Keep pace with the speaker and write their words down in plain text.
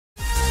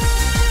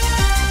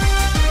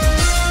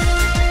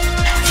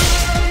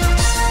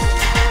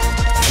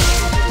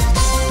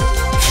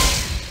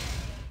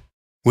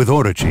With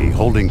Orochi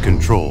holding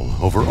control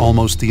over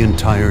almost the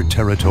entire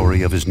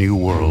territory of his new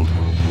world,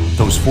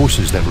 those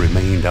forces that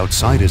remained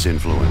outside his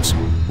influence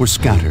were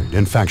scattered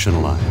and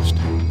factionalized.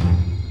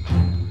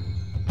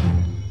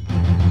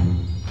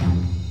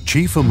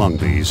 Chief among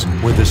these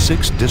were the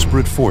 6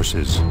 disparate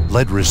forces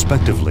led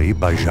respectively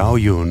by Zhao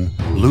Yun,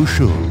 Lu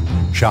Xun,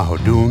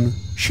 Xiahou Dun,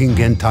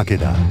 Shingen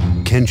Takeda,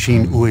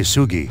 Kenshin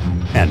Uesugi,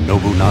 and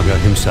Nobunaga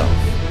himself.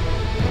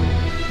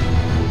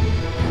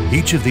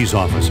 Each of these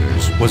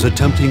officers was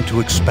attempting to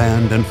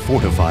expand and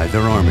fortify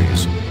their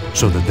armies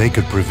so that they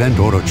could prevent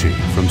Orochi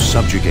from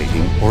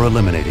subjugating or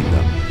eliminating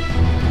them.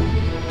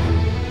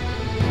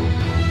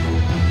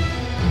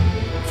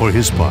 For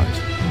his part,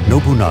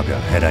 Nobunaga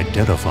had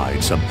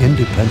identified some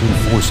independent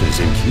forces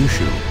in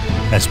Kyushu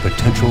as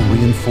potential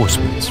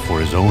reinforcements for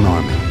his own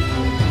army.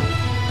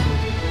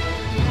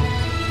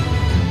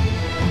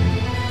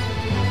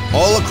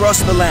 All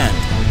across the land,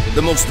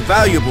 the most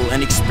valuable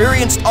and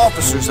experienced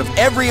officers of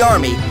every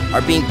army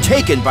are being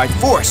taken by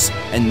force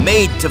and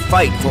made to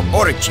fight for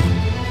Orochi.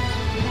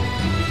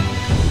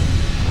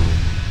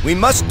 We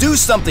must do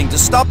something to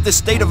stop this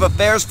state of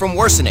affairs from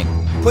worsening.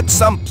 Put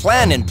some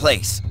plan in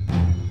place.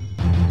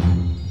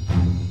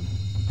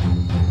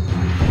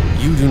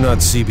 You do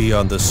not see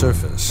beyond the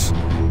surface.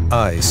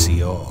 I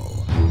see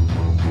all.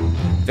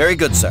 Very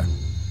good, sir.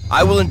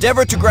 I will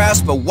endeavor to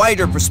grasp a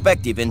wider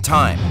perspective in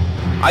time.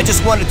 I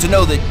just wanted to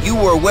know that you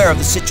were aware of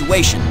the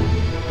situation.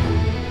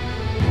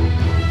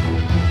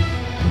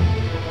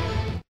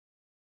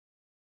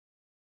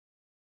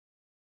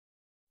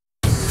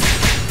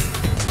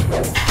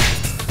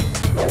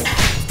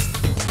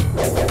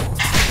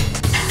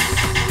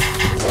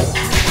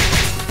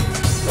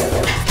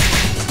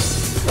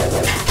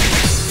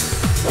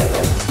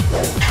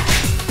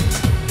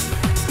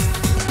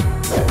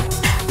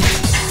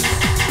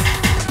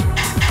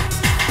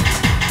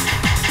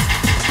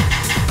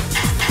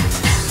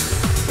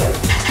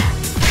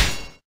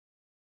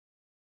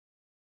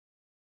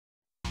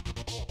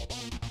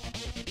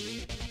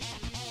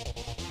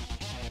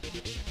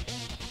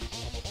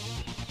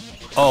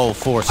 All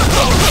forces,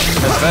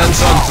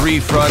 advance on 3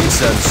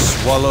 fronts and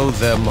swallow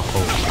them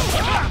whole.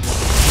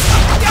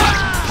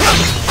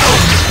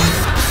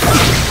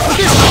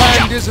 This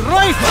land is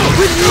rife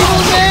with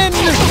evil men,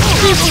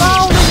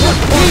 devouring the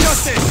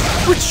peace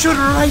which should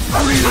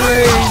rightfully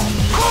reign.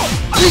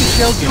 We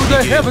shall do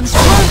the heavens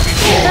first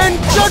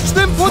and judge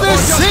them for their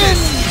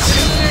sins.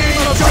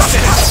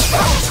 Justice!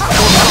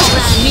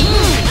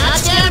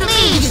 Not dare to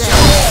leave, sir.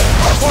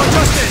 For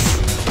justice!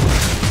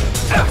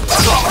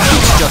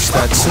 It's just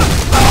that simple.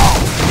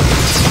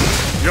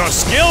 Your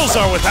skills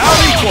are without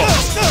equal!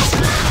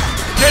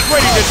 Get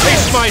ready to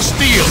taste my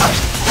steel!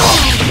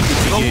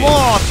 The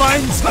law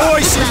finds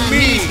voice in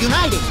me!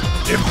 United!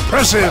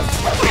 Impressive!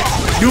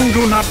 You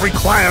do not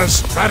require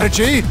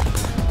strategy!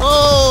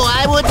 Oh,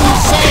 I wouldn't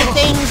say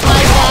things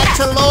like that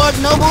to Lord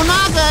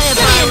Nobunaga if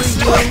I were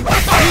you.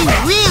 He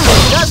really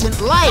doesn't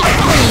like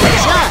being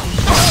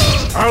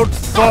judged.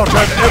 Outfought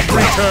at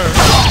every turn!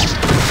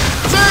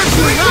 Serves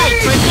you right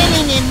for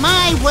getting in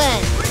my way.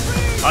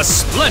 A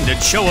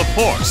splendid show of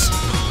force!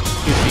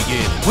 It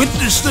begins.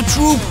 Witness the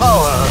true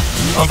power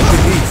of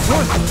belief.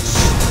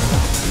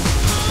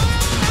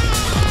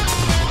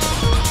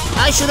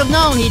 I should have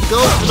known he'd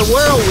go for the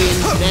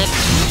whirlwind deck.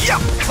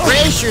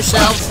 Brace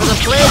yourselves for the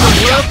flame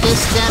of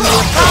locusts and the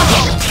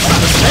apocalypse.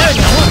 They're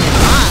going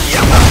mine.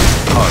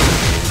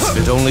 Hardly,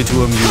 fit only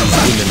to amuse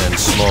women and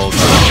small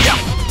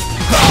children.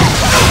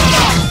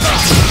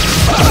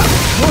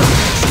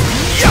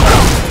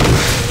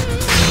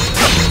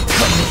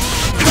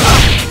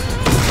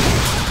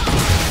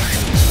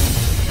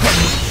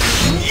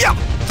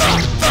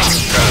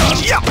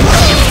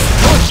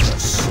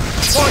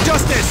 For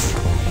justice!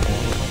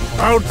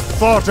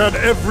 Outfought at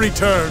every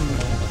turn!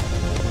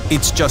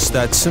 It's just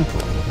that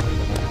simple.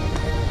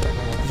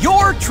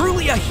 You're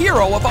truly a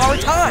hero of our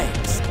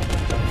times!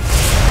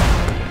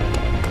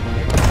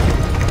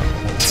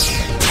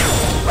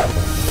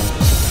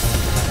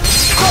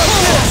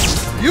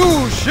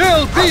 You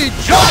shall be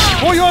judged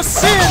for your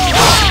sins!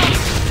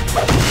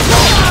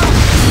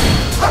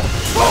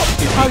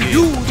 Are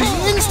you the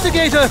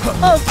instigator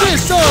of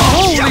this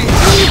unholy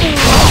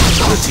evil?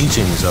 The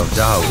teachings of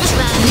Taoism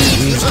is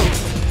reason,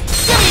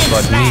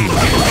 but me.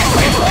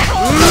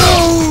 No!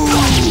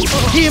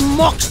 He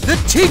mocks the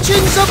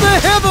teachings of the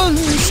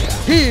heavens!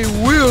 He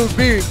will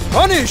be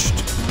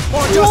punished!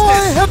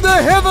 Why have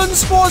the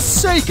heavens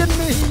forsaken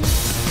me?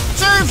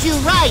 Serves you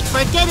right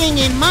for getting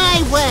in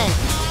my way.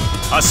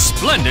 A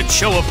splendid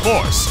show of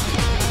force!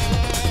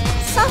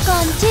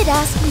 Sakon did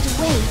ask me to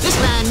wait. This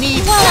man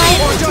needs While I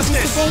more wanted to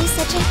justice. disobey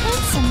such a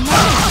handsome man.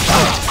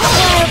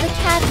 While the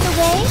cat's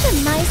away, the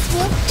mice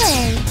will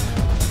play.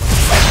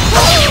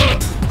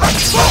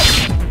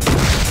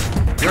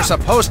 You're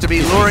supposed to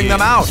be luring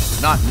them out,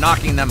 not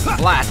knocking them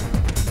flat.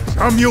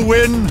 Some you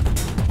win,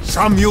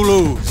 some you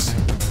lose.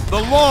 The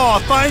law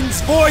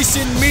finds voice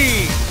in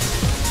me!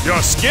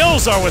 Your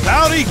skills are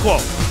without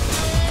equal!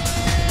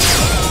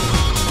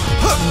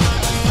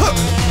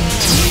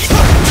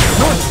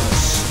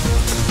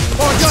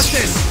 For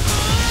justice!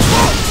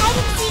 Hide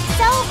and seek's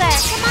over.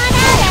 Come on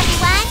out,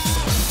 everyone.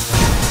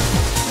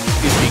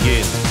 It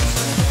begins.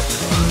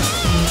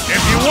 If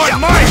you want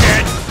my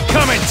head,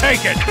 come and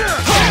take it!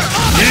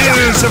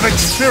 Years of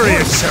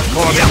experience have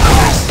gone into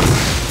this.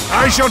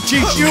 I shall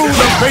teach you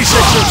the basics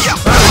of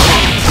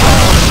strategy.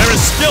 There is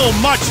still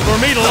much for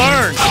me to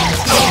learn.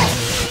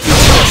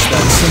 Just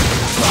that simple.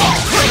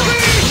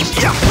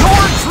 You're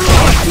truly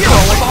a hero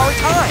of our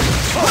time!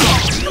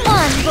 Come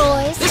on,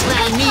 boys. This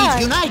land needs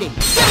uniting.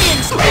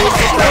 Gideon's Your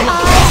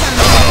eyes on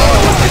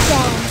the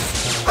dance.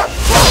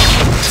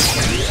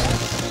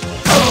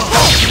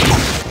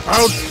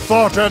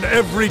 Outfought at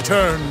every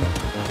turn.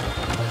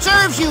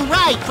 serves you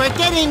right for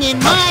getting in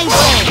my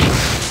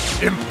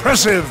way.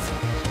 Impressive.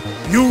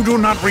 You do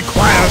not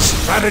require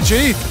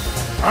strategy.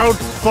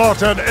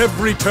 Outthought at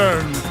every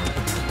turn.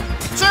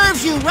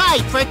 Serves you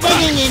right for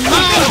getting in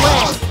my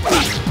way.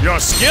 Your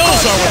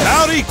skills are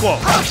without equal.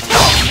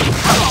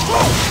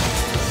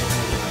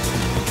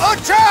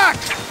 Attack!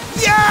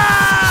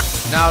 Yeah!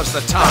 Now's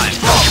the time.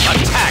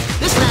 Attack!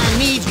 This man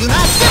needs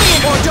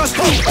united Or just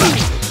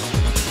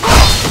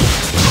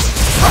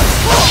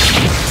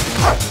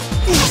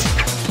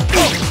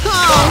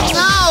Oh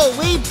no,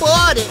 we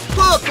bought it.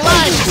 Hook,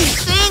 line,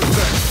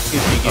 sinker.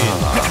 It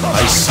begins.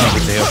 I see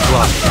that they are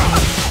plotting.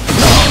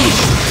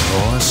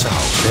 Draw us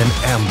out, then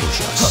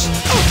ambush us.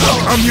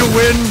 Some you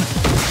win,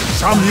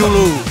 some you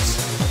lose.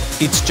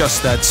 It's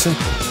just that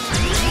simple.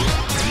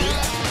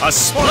 A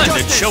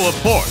splendid show of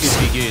force. It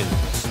begins.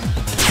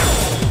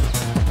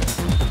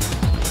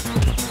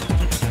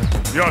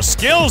 Your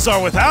skills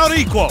are without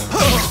equal.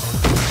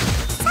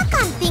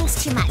 Sakon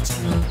thinks too much.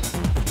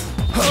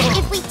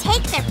 If we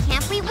take their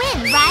camp, we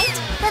win, right?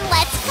 Then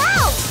let's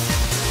go!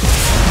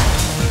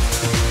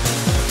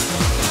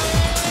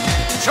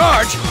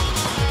 charge!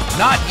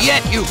 Not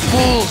yet, you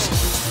fools!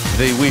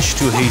 They wish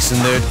to hasten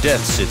their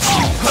deaths, it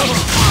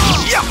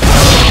seems. Yeah.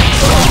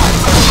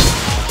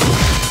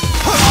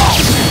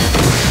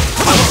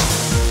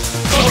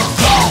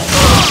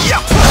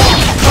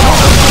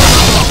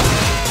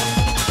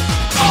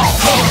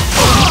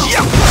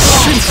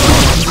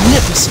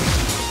 Magnificent.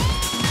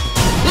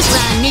 This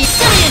man needs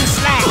billion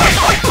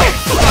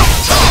slash.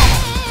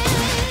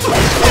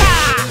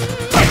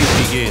 It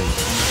begins.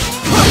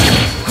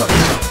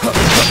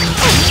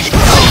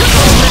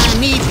 This man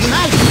needs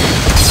united.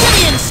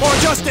 Billion For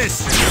justice!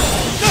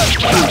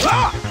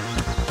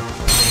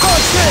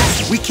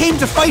 We came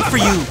to fight for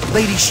you,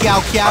 Lady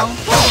Xiao Qiao.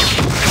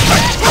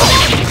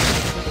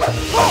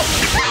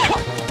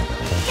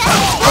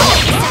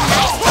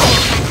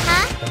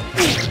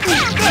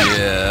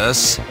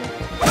 Yes.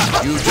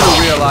 You do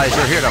realize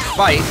you're here to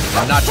fight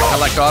and not to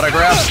collect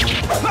autographs? We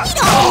don't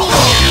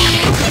need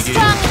you. We're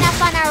strong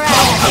enough on our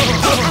own.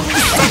 And we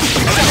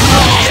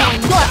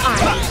showing your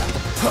army.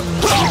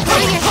 Grow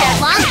your hair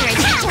longer and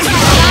just like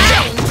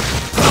mine.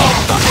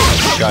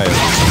 Shy of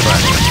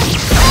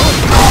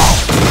surprise.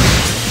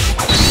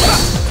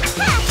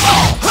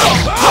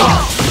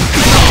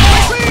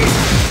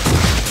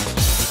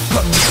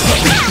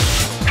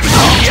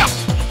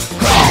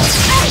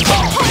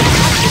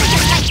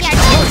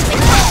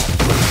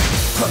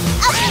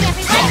 Okay,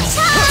 everyone,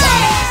 charge!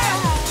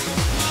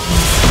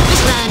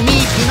 This man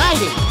needs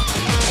united.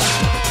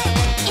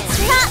 It's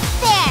not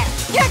fair.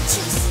 You're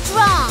too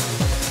strong.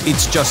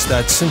 It's just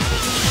that simple.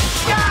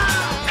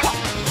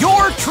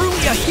 You're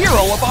truly a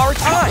hero of our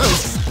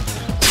times!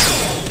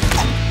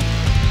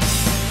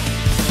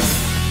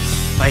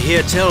 I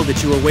hear tell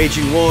that you are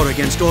waging war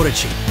against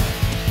Orochi.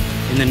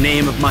 In the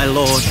name of my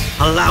lord,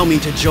 allow me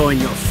to join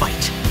your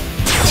fight.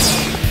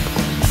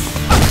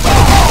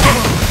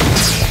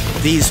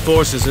 These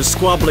forces are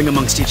squabbling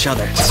amongst each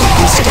other.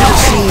 Instead of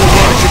seeing the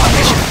larger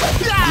picture,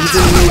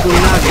 even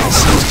Nobunaga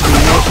seems to be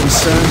more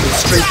concerned with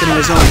strengthening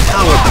his own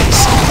power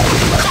base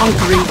than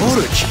conquering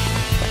Orochi.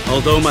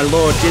 Although my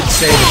lord did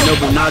say that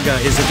Nobunaga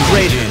is a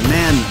greater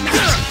man than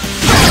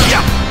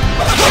that.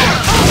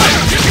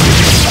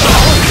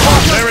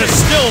 There is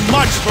still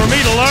much for me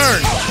to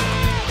learn.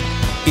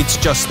 It's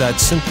just that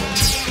simple.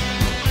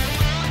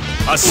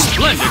 A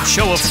splendid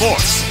show of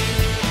force.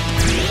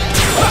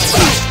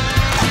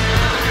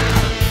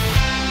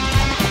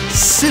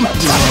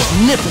 Simply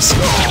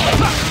magnificent.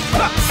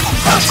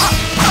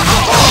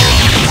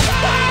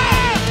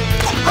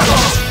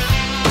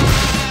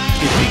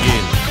 It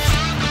begins.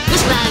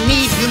 This man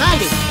needs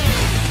united.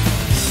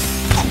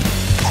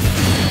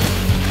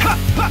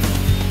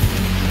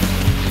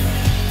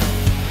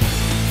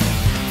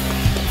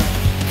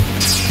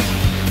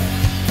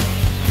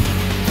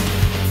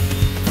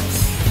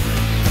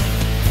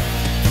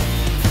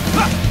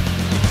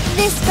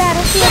 This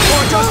battlefield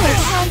is full of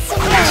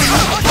handsome men.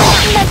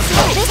 Let's see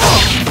if this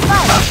one can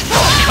fight.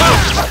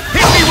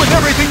 Hit me with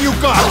everything you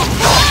got.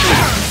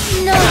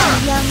 No,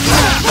 young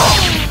men.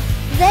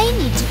 They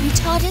need to be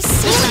taught a This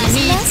man serious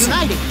needs lesson.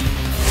 united.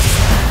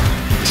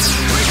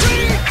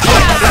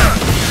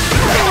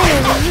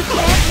 Clearly, you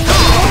can't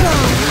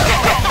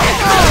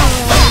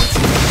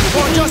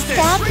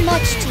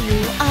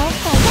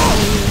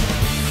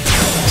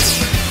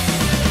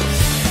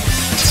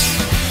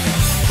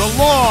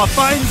law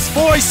finds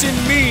voice in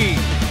me!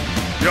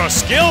 Your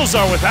skills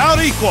are without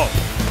equal!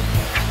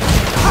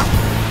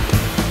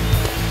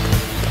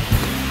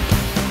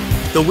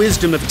 The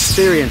wisdom of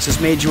experience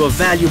has made you a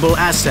valuable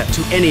asset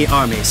to any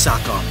army,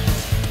 Sakon.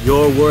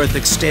 Your worth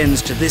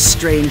extends to this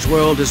strange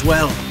world as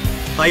well.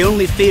 I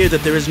only fear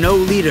that there is no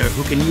leader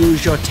who can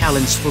use your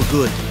talents for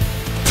good.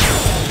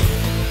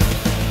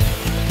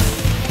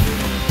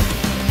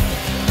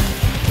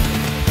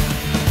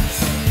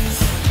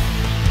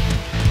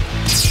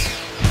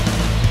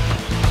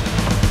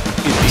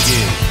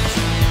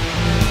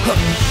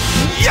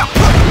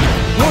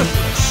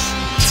 Worthless!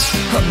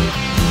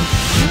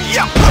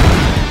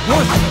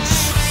 Worthless!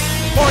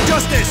 For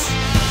justice!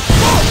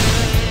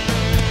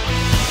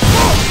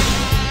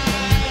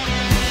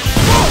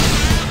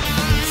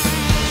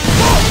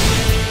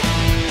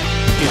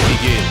 It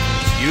begins.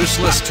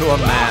 Useless to a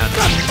man.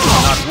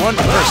 Not one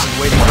person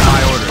waiting for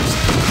my orders.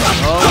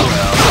 Oh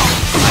well.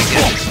 I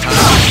guess it's time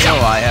to show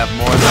I have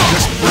more than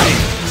just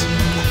brains.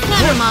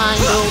 Never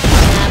mind, old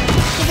man.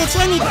 If it's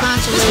any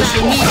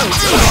consolation, I'm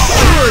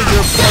sure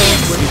your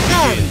plans were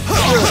very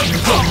good.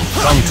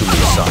 Come to me,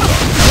 Sakon.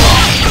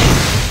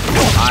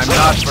 I'm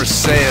not for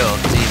sale,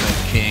 Demon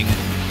King.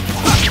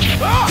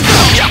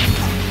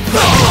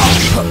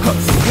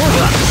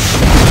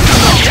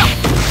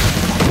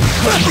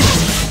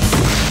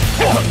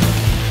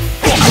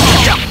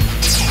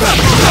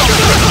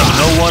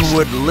 No one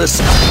would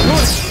listen.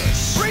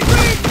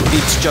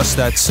 It's just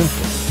that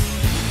simple.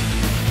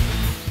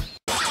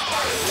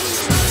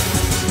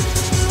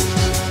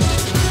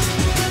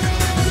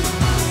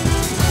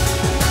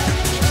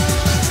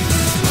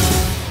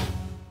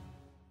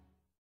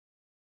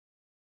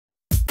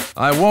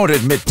 I won't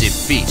admit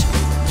defeat.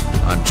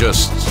 I'm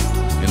just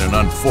in an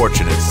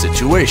unfortunate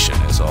situation,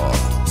 is all.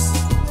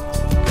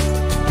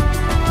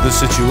 The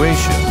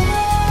situation?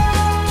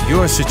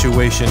 Your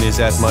situation is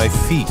at my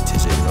feet,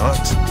 is it not?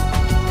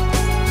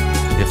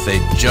 If they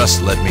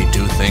just let me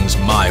do things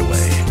my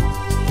way.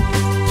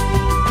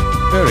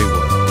 Very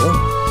well.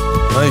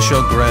 I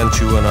shall grant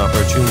you an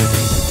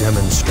opportunity to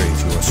demonstrate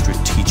your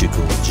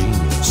strategical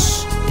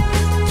genius.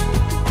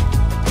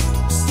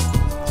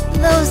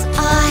 Those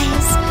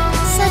eyes,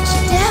 such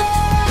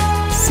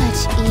depth, such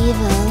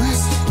evil.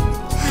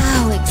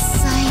 How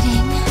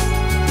exciting.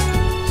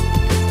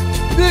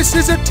 This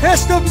is a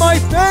test of my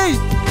faith!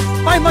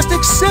 I must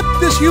accept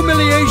this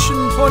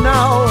humiliation for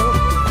now.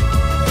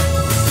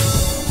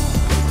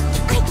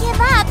 I give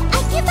up!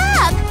 I give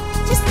up!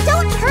 Just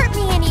don't hurt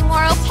me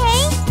anymore,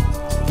 okay?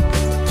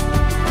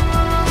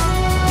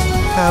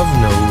 Have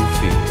no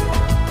fear.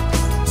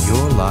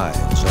 Your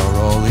lives are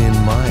all in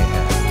my hands.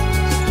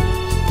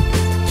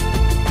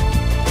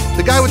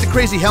 The guy with the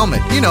crazy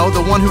helmet, you know,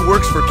 the one who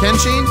works for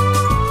Kenshin?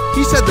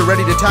 He said they're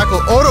ready to tackle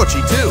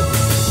Orochi, too.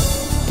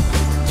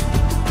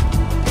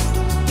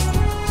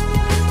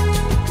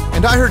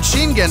 And I heard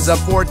Shingen's up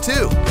for it,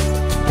 too.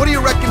 What do you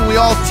reckon we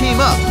all team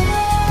up?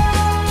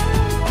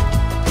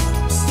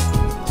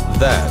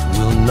 That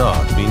will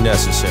not be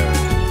necessary.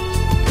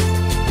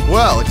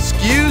 Well,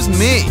 excuse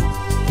me.